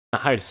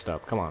Hide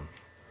stuff. Come on.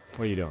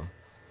 What are you doing?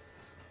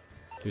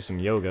 Do some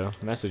yoga.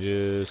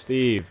 Messages.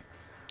 Steve.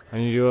 I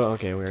need you.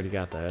 Okay, we already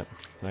got that.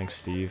 Thanks,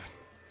 Steve.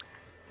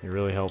 You're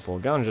really helpful.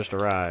 Gun just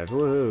arrived.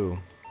 Woohoo.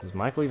 Does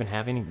Michael even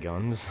have any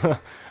guns? I feel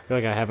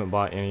like I haven't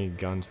bought any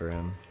guns for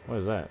him. What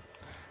is that?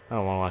 I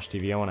don't want to watch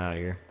TV. I want out of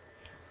here.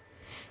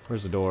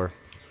 Where's the door?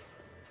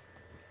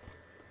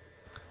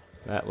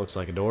 That looks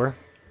like a door.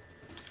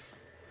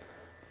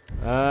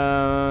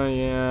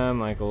 Yeah,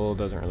 Michael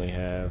doesn't really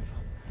have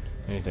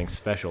anything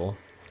special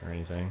or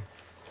anything.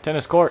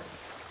 Tennis court!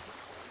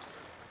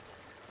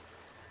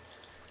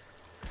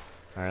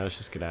 Alright, let's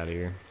just get out of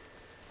here.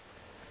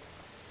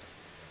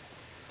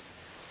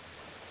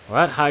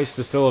 Well, that heist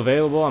is still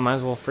available. I might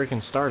as well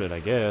freaking start it, I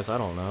guess. I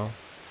don't know.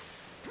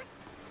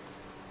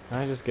 Can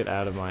I just get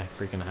out of my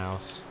freaking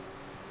house?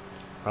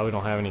 Probably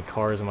don't have any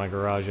cars in my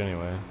garage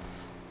anyway.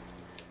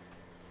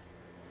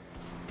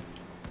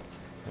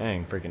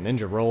 Dang, freaking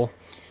ninja roll.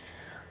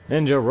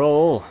 Ninja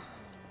roll!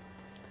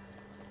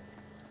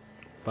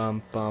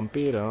 Bum bum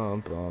be dum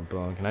bum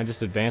bum. Can I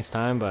just advance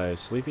time by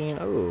sleeping?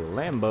 Oh,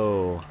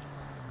 Lambo.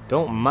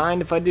 Don't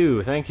mind if I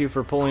do. Thank you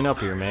for pulling up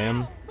here,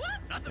 ma'am.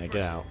 Yeah,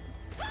 get out.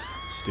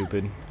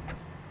 Stupid.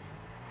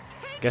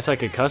 Guess I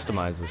could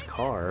customize this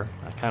car.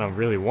 I kind of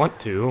really want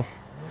to.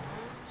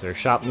 Is there a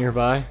shop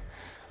nearby?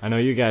 I know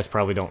you guys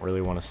probably don't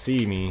really want to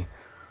see me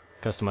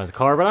customize a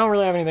car, but I don't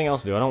really have anything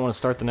else to do. I don't want to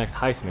start the next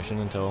heist mission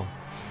until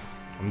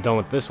I'm done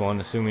with this one,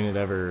 assuming that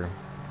ever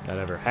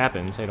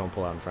happens. Hey, don't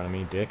pull out in front of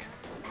me, dick.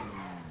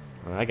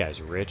 Well, that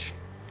guy's rich.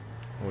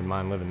 I wouldn't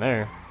mind living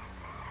there.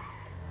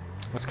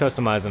 Let's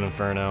customize an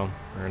Inferno,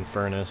 or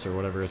Infernus, or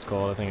whatever it's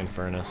called. I think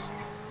Infernus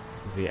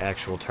is the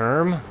actual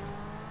term.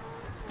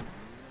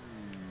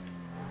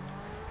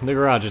 The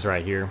garage is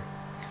right here.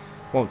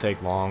 Won't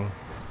take long.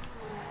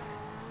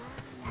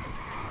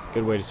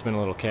 Good way to spend a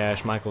little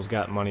cash. Michael's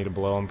got money to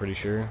blow, I'm pretty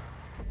sure.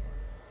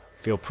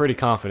 Feel pretty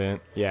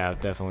confident. Yeah,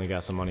 I've definitely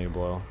got some money to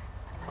blow.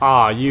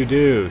 Aw, you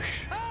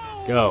douche.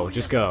 Go,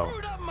 just go.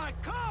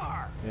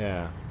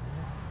 Yeah.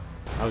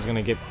 I was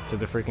gonna get to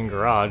the freaking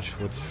garage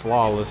with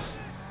flawless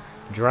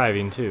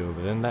driving too,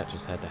 but then that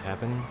just had to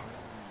happen.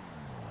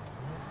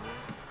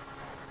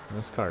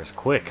 This car is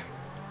quick.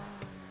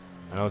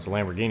 I know it's a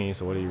Lamborghini,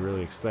 so what do you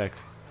really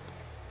expect?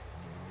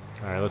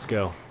 Alright, let's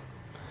go.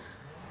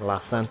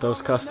 Los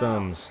Santos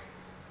Customs.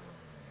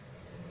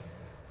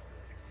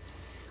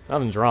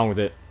 Nothing's wrong with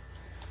it.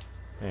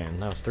 Man,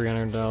 that was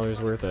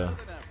 $300 worth of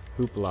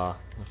hoopla.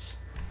 Let's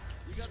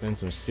spend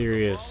some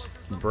serious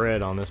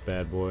bread on this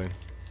bad boy.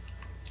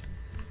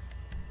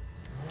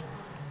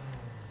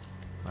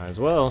 Might as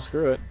well,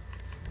 screw it.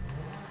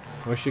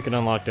 Wish you could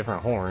unlock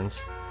different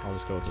horns. I'll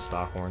just go with the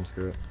stock horn,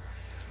 screw it.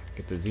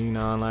 Get the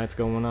xenon lights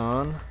going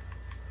on.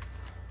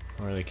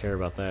 Don't really care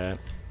about that.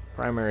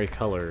 Primary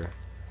color.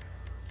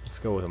 Let's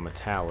go with a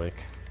metallic.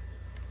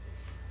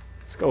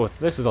 Let's go with,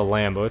 this is a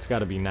Lambo, it's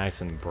gotta be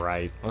nice and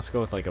bright. Let's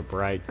go with like a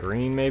bright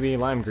green maybe.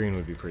 Lime green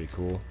would be pretty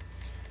cool.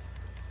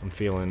 I'm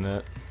feeling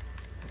it.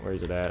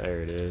 Where's it at?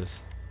 There it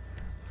is.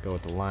 Let's go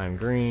with the lime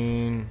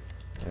green.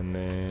 And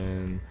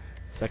then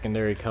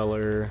secondary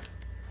color.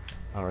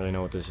 I don't really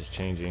know what this is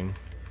changing.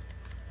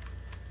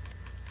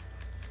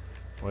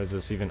 What is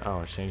this even? Oh,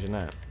 it's changing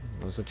that.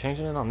 Was it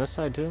changing it on this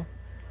side too?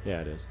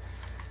 Yeah, it is.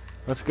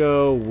 Let's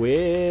go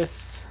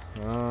with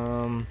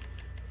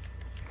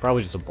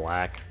probably just a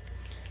black.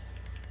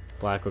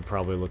 Black would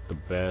probably look the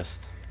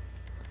best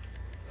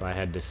if I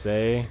had to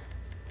say.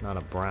 Not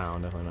a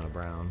brown, definitely not a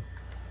brown.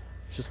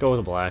 Let's just go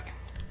with a black.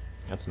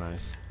 That's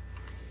nice.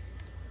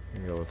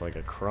 I'm gonna go with like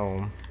a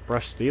chrome.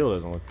 Brushed steel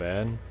doesn't look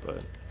bad,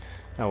 but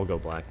now we'll go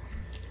black.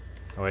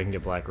 Oh, I can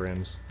get black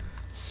rims.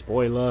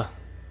 Spoiler.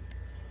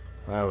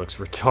 That looks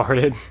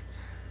retarded.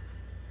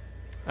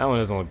 That one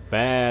doesn't look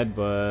bad,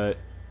 but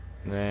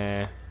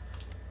nah. I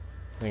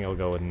think I'll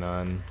go with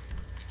none.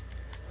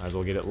 Might as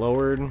well get it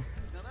lowered.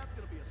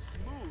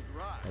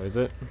 What is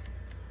it?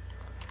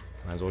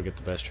 Might as well get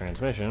the best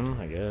transmission,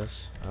 I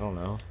guess. I don't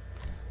know.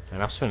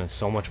 And I'm spending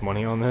so much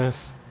money on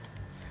this.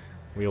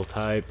 Wheel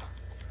type.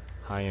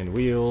 High-end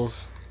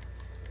wheels.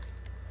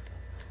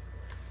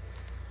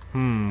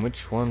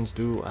 Which ones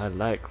do I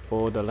like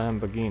for the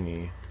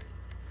Lamborghini?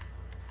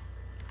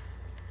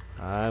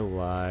 I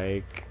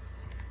like...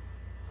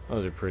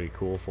 Those are pretty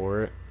cool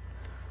for it.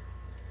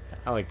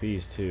 I like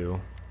these too.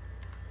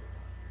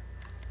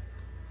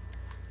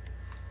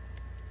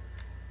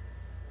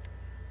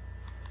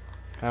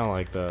 Kind of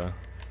like the...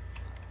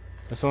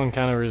 This one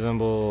kind of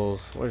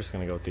resembles... We're just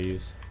going to go with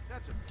these.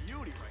 That's a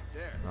beauty right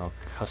there. I'll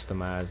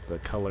customize the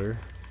color.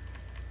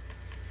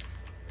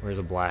 Where's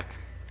a black?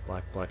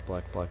 Black, black,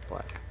 black, black,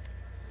 black.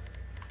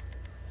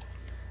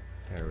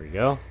 There we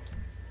go.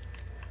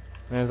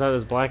 Man, is that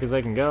as black as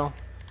they can go?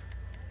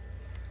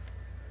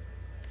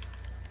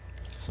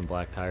 Some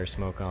black tire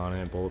smoke on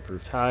it,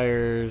 bulletproof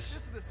tires.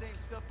 This is the same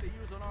stuff they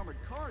use on armored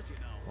cars, you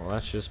know. Well,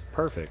 that's just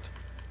perfect.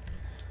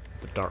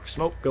 The dark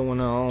smoke going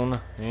on,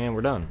 and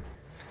we're done.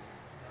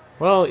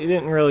 Well, you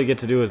didn't really get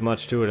to do as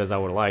much to it as I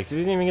would have liked. You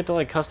didn't even get to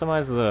like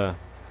customize the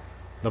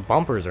the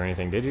bumpers or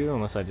anything, did you?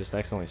 Unless I just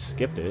accidentally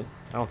skipped it.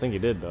 I don't think you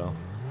did, though.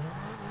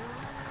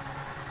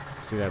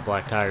 See that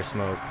black tire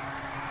smoke.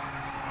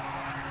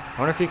 I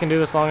wonder if you can do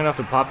this long enough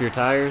to pop your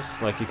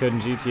tires like you could in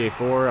GTA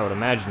 4. I would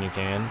imagine you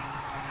can.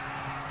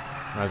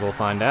 Might as well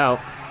find out.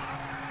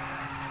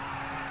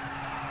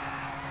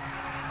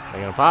 Are they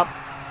gonna pop?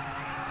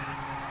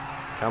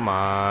 Come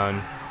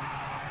on.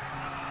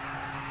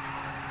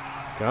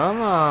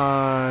 Come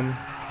on.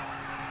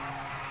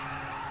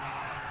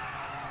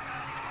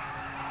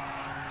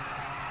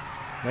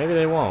 Maybe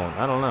they won't.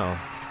 I don't know.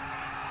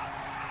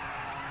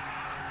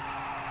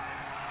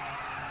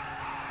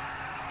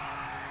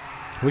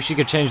 Wish you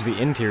could change the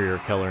interior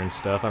color and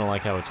stuff. I don't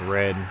like how it's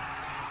red.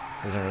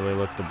 Doesn't really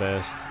look the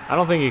best. I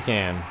don't think you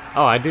can.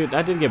 Oh, I did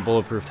get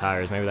bulletproof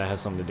tires. Maybe that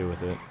has something to do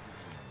with it.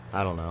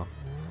 I don't know.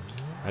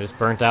 I just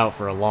burnt out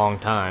for a long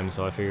time,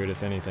 so I figured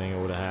if anything, it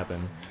would have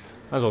happened.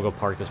 Might as well go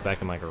park this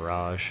back in my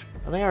garage.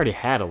 I think I already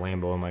had a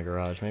Lambo in my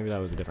garage. Maybe that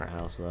was a different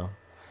house, though.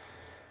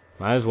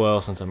 Might as well,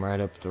 since I'm right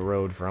up the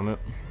road from it.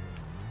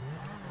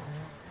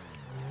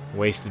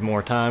 Wasted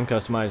more time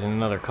customizing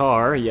another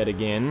car, yet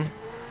again.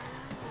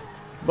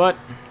 But,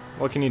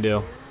 what can you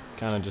do?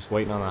 Kind of just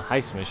waiting on a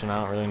heist mission. I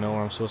don't really know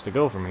where I'm supposed to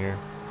go from here.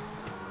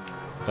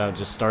 Without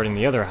just starting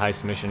the other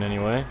heist mission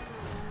anyway.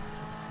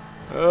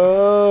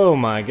 Oh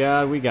my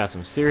god, we got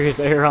some serious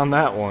air on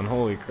that one.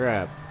 Holy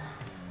crap.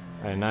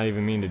 I did not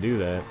even mean to do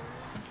that.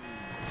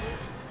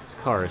 This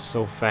car is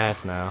so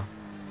fast now.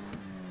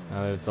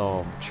 Now that it's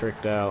all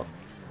tricked out.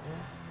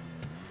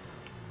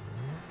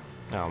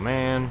 Oh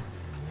man.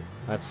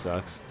 That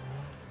sucks.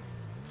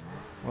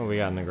 What do we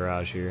got in the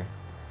garage here?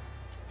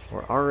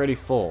 We're already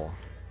full.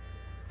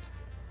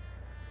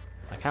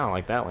 I kind of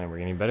like that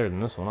Lamborghini better than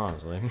this one,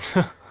 honestly.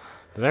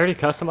 Did I already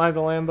customize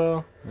the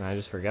Lambo? And I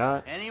just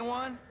forgot?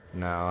 Anyone?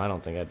 No, I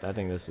don't think I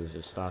think this is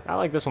just stock. I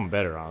like this one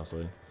better,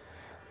 honestly.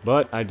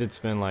 But I did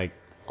spend, like,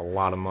 a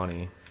lot of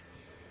money.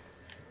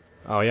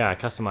 Oh, yeah, I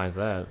customized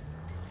that.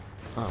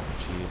 Oh,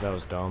 jeez, that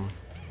was dumb.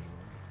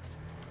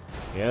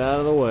 Get out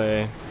of the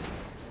way.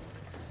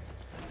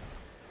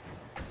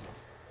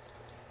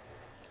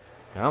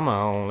 Come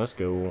on, let's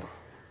go.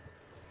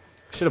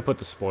 Should have put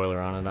the spoiler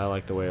on it. I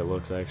like the way it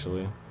looks,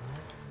 actually.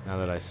 Now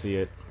that I see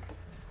it.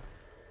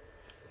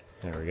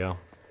 There we go.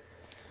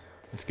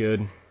 It's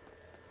good.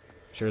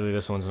 Surely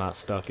this one's not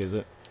stuck, is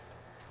it?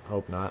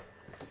 Hope not.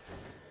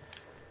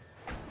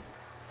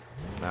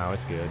 No,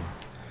 it's good.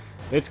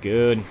 It's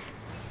good.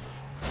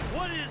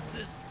 What is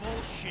this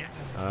bullshit?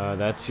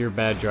 That's your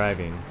bad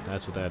driving.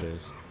 That's what that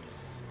is.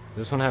 Does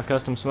this one have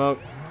custom smoke?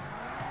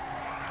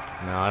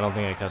 No, I don't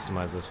think I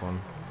customized this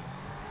one.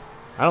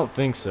 I don't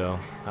think so.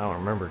 I don't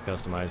remember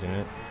customizing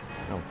it.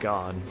 Oh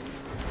god.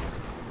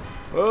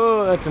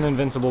 Oh, that's an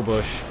invincible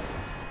bush.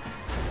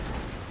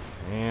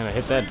 And I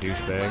hit that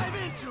douchebag.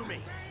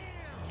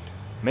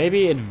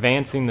 Maybe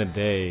advancing the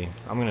day.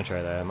 I'm gonna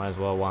try that. Might as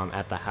well while I'm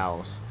at the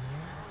house.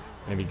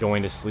 Maybe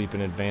going to sleep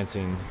and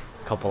advancing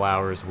a couple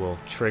hours will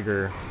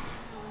trigger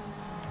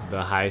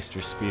the heist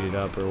or speed it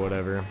up or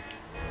whatever.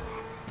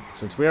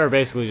 Since we are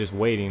basically just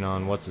waiting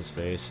on what's his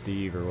face,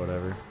 Steve or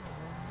whatever.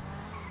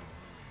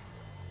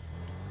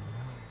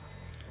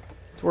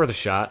 It's worth a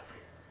shot.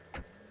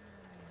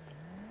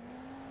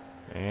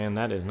 And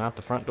that is not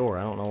the front door.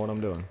 I don't know what I'm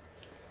doing.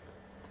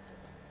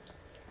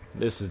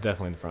 This is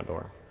definitely the front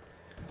door.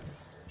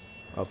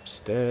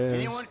 Upstairs.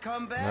 Anyone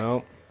come back?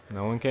 Nope.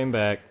 No one came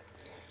back.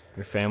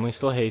 Your family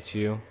still hates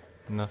you.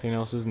 Nothing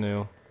else is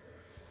new.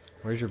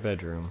 Where's your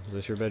bedroom? Is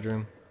this your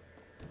bedroom?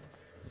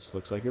 This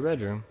looks like your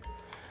bedroom.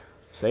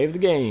 Save the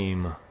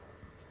game.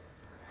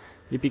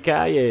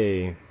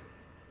 Yippee-ki-yay.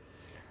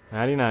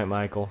 Nighty night,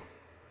 Michael.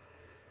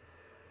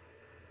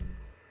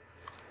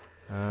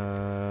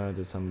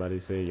 Did somebody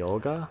say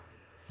yoga?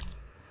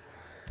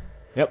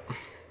 Yep.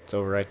 Let's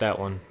overwrite that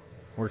one.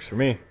 Works for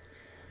me.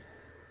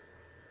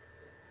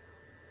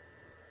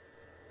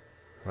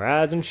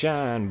 Rise and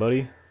shine,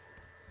 buddy.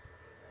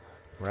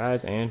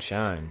 Rise and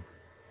shine.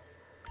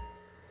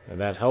 Did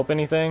that help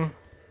anything?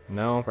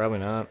 No, probably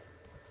not.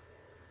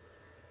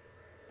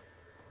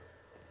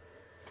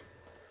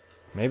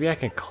 Maybe I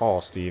can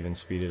call Steve and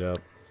speed it up.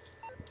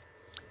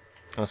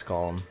 Let's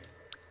call him.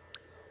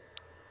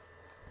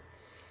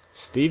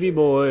 Stevie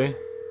boy.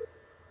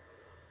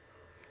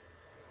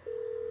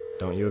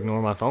 Don't you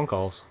ignore my phone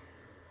calls.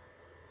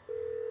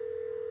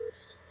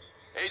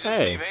 Agent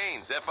Hey. Steve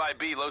Haynes,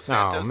 FIB Los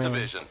Santos man.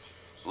 Division.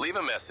 Leave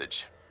a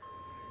message.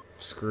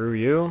 Screw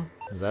you?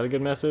 Is that a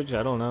good message?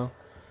 I don't know.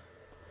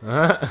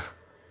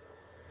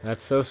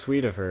 That's so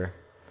sweet of her.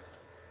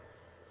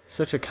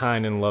 Such a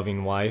kind and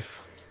loving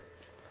wife.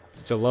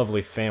 Such a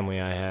lovely family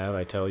I have,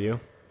 I tell you.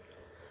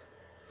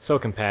 So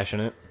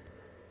compassionate.